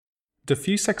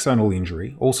Diffuse axonal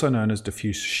injury, also known as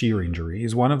diffuse shear injury,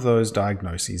 is one of those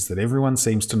diagnoses that everyone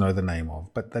seems to know the name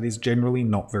of, but that is generally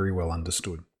not very well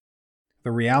understood.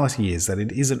 The reality is that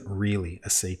it isn't really a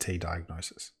CT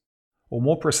diagnosis. Or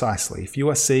more precisely, if you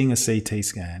are seeing a CT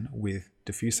scan with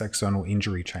diffuse axonal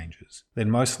injury changes, then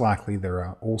most likely there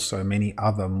are also many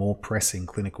other more pressing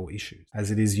clinical issues,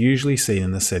 as it is usually seen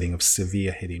in the setting of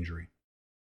severe head injury.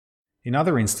 In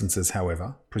other instances,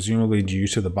 however, presumably due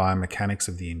to the biomechanics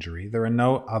of the injury, there are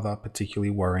no other particularly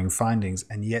worrying findings,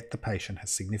 and yet the patient has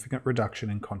significant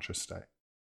reduction in conscious state.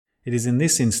 It is in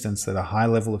this instance that a high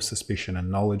level of suspicion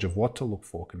and knowledge of what to look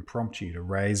for can prompt you to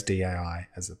raise DAI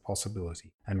as a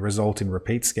possibility and result in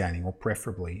repeat scanning or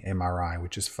preferably MRI,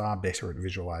 which is far better at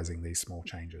visualizing these small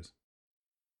changes.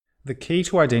 The key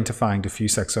to identifying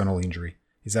diffuse axonal injury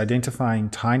is identifying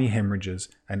tiny hemorrhages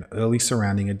and early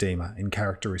surrounding edema in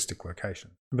characteristic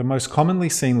locations. The most commonly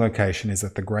seen location is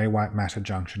at the grey-white matter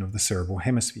junction of the cerebral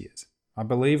hemispheres. I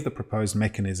believe the proposed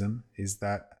mechanism is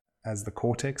that as the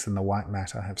cortex and the white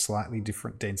matter have slightly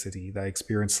different density, they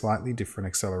experience slightly different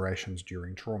accelerations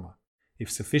during trauma. If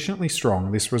sufficiently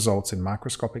strong, this results in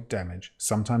microscopic damage,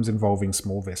 sometimes involving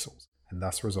small vessels, and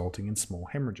thus resulting in small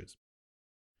hemorrhages.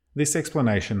 This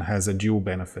explanation has a dual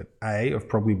benefit, A, of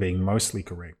probably being mostly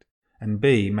correct, and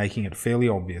B, making it fairly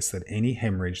obvious that any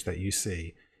hemorrhage that you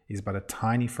see is but a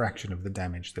tiny fraction of the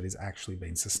damage that is actually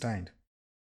being sustained.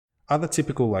 Other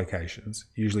typical locations,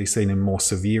 usually seen in more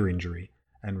severe injury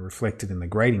and reflected in the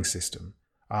grading system,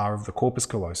 are of the corpus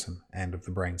callosum and of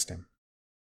the brainstem.